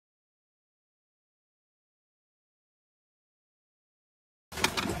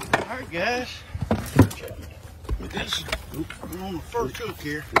guys. This we're on the first hook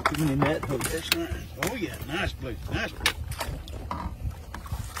here. Too many net hooks. That's nice. Oh yeah, nice blue, nice blue.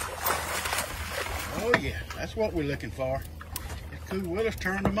 Oh yeah, that's what we're looking for. That Cool Willis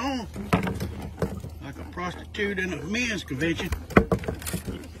turned them on like a prostitute in a men's convention.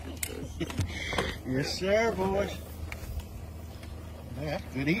 Yes, sir, boys. That's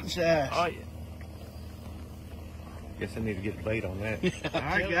good eating size. Oh yeah. Guess I need to get the bait on that. All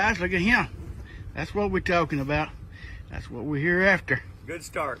right, guys, look at him. That's what we're talking about. That's what we're here after. Good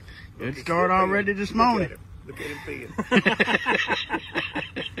start. Good start already this morning. Look at him feeding.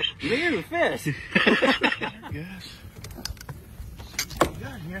 Near the fish. Yes. What we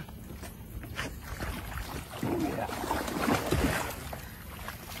got here? Oh yeah.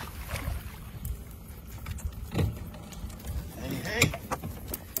 Hey.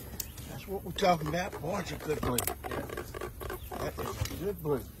 That's what we're talking about. Boy, it's a good blue. That is a good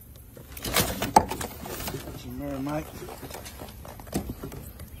blue. Put some there, Mike.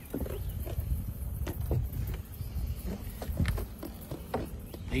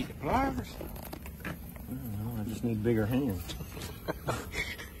 Need the pliers? I just need bigger hands. All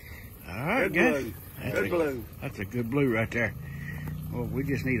right, Good guys. blue. Good blue. That's a good blue right there. Well, we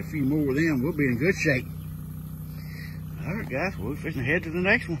just need a few more of them. We'll be in good shape. All right, guys. We're fixing to head to the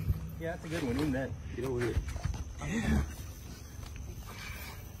next one. Yeah, that's a good one, isn't that? Get over here. Yeah.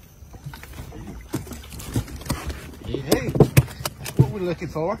 Hey, that's what we're looking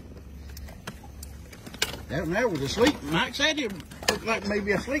for. That one there was a sleep. Mike said it looked like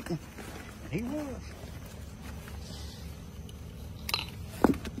maybe a sleep one. He was.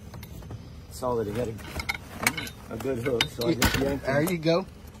 Saw that he had a good hook, so I just yanked him. There you go.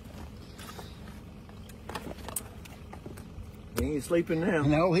 He ain't sleeping now.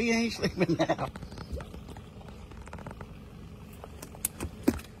 No, he ain't sleeping now.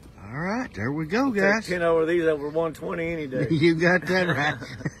 All right, there we go, guys. 10 over these over 120 any day. You got that right.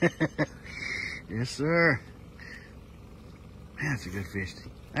 Yes, sir. Man, that's a good fish.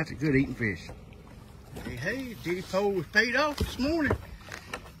 That's a good eating fish. Hey, Diddy pole was paid off this morning.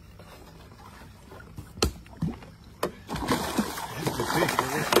 That's a good fish,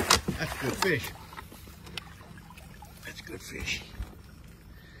 boy. That's a good fish. That's a good fish.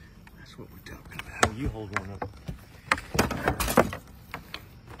 That's what we're talking about. Oh, you hold one up.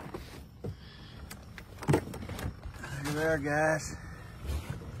 Look at there, guys.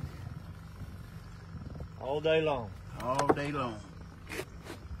 All day long. All day long.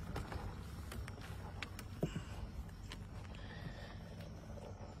 I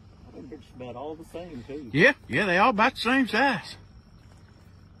think they're just about all the same, too. Yeah, they all about the same size.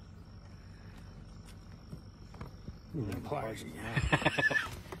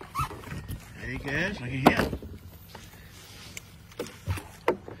 Hey guys, look at him.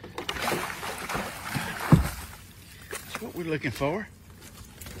 That's what we're looking for.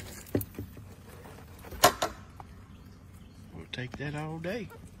 We'll take that all day.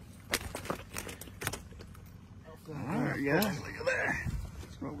 All right, guys, look at there.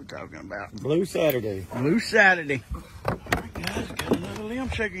 That's what we're talking about. Blue Saturday. Blue Saturday. All right, guys, got another limb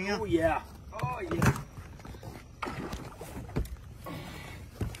shaking up. Oh, yeah. Oh, yeah.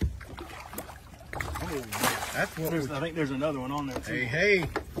 That's what I think there's another one on there, too. Hey.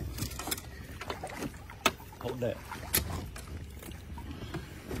 Hold that.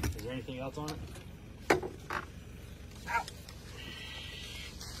 Is there anything else on it? Ow.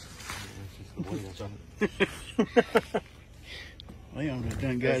 It's just the wheels on it. Leon just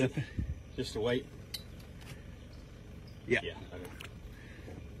done got up. Just to wait? Yeah. Yeah. Okay.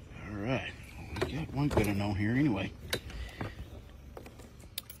 All right. We got one good one on here anyway.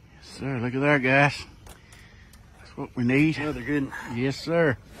 Yes, sir. Look at there, guys. That's what we need. Another good one. Yes,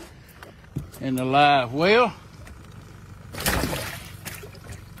 sir. And the live well.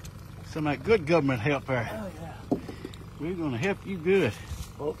 Some of that good government help there. Oh, yeah. We're going to help you good.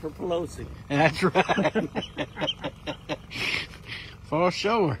 Vote for Pelosi. That's right. For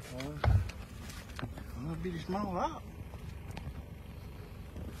sure. A little bitty small out.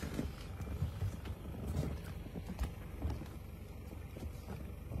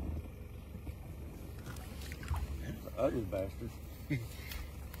 Ugly bastard. Yeah.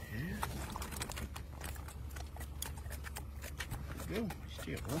 Go.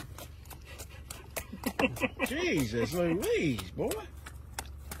 Still, boy. Jesus Louise, boy.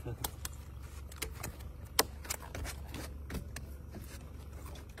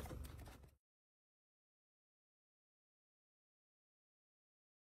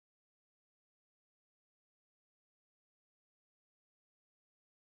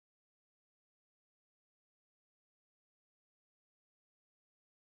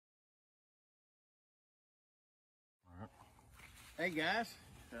 Hey guys,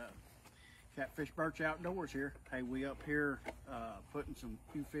 Catfish Birch Outdoors here. Hey, we up here putting some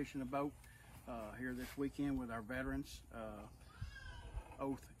few fish in the boat here this weekend with our veterans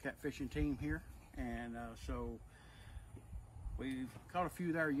Oath catfishing team here, and so we've caught a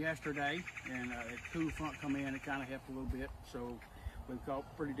few there yesterday, and the cool front come in, it kind of helped a little bit, so we've caught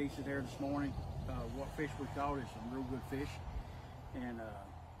pretty decent there this morning. What fish we caught is some real good fish, and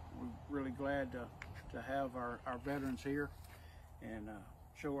we're really glad to have our veterans here and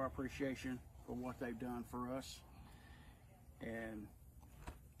show our appreciation for what they've done for us, and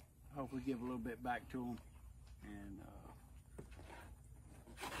hopefully give a little bit back to them. And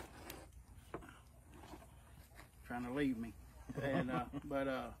trying to leave me, and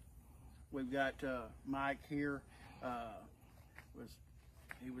but we've got Mike here.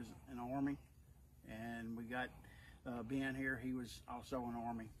 He was in the Army, and we got Ben here. He was also in the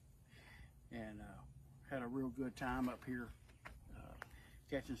Army, and had a real good time up here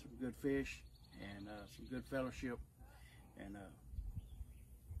catching some good fish and some good fellowship, and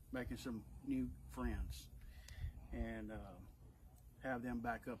making some new friends, and have them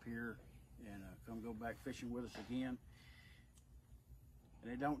back up here and come go back fishing with us again. And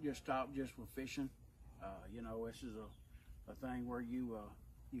they don't just stop just with fishing. You know, this is a thing where you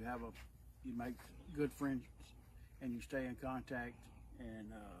make good friends and you stay in contact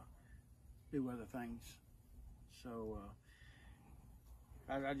and do other things. So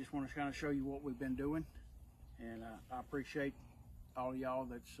I just want to kind of show you what we've been doing, and I appreciate all y'all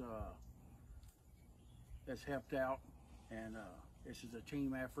that's helped out, and this is a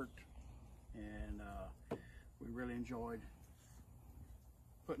team effort, and we really enjoyed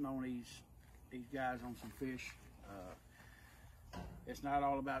putting on these guys on some fish. It's not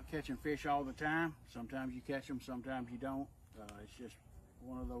all about catching fish all the time. Sometimes you catch them, sometimes you don't. It's just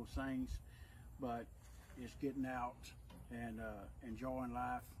one of those things, but it's getting out and enjoying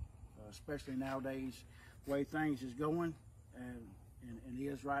life, especially nowadays, the way things is going, and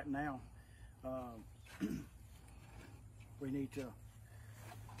is right now. We need to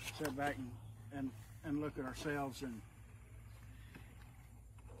sit back and look at ourselves and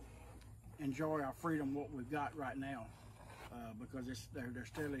enjoy our freedom, what we've got right now, because they're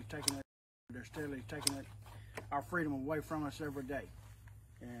steadily taking it, our freedom away from us every day,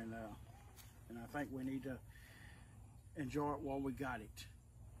 and I think we need to enjoy it while we got it,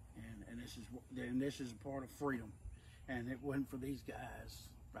 and this is a part of freedom. And if it wasn't for these guys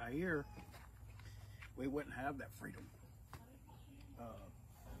right here, we wouldn't have that freedom.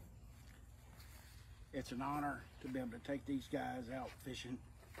 It's an honor to be able to take these guys out fishing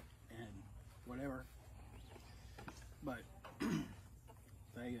and whatever, but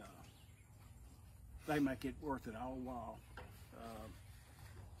they make it worth it all while.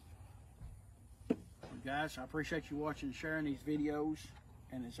 Guys, I appreciate you watching and sharing these videos,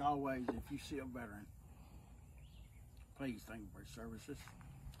 and as always, if you see a veteran, please thank them for his services,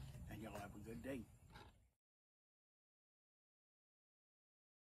 and y'all have a good day.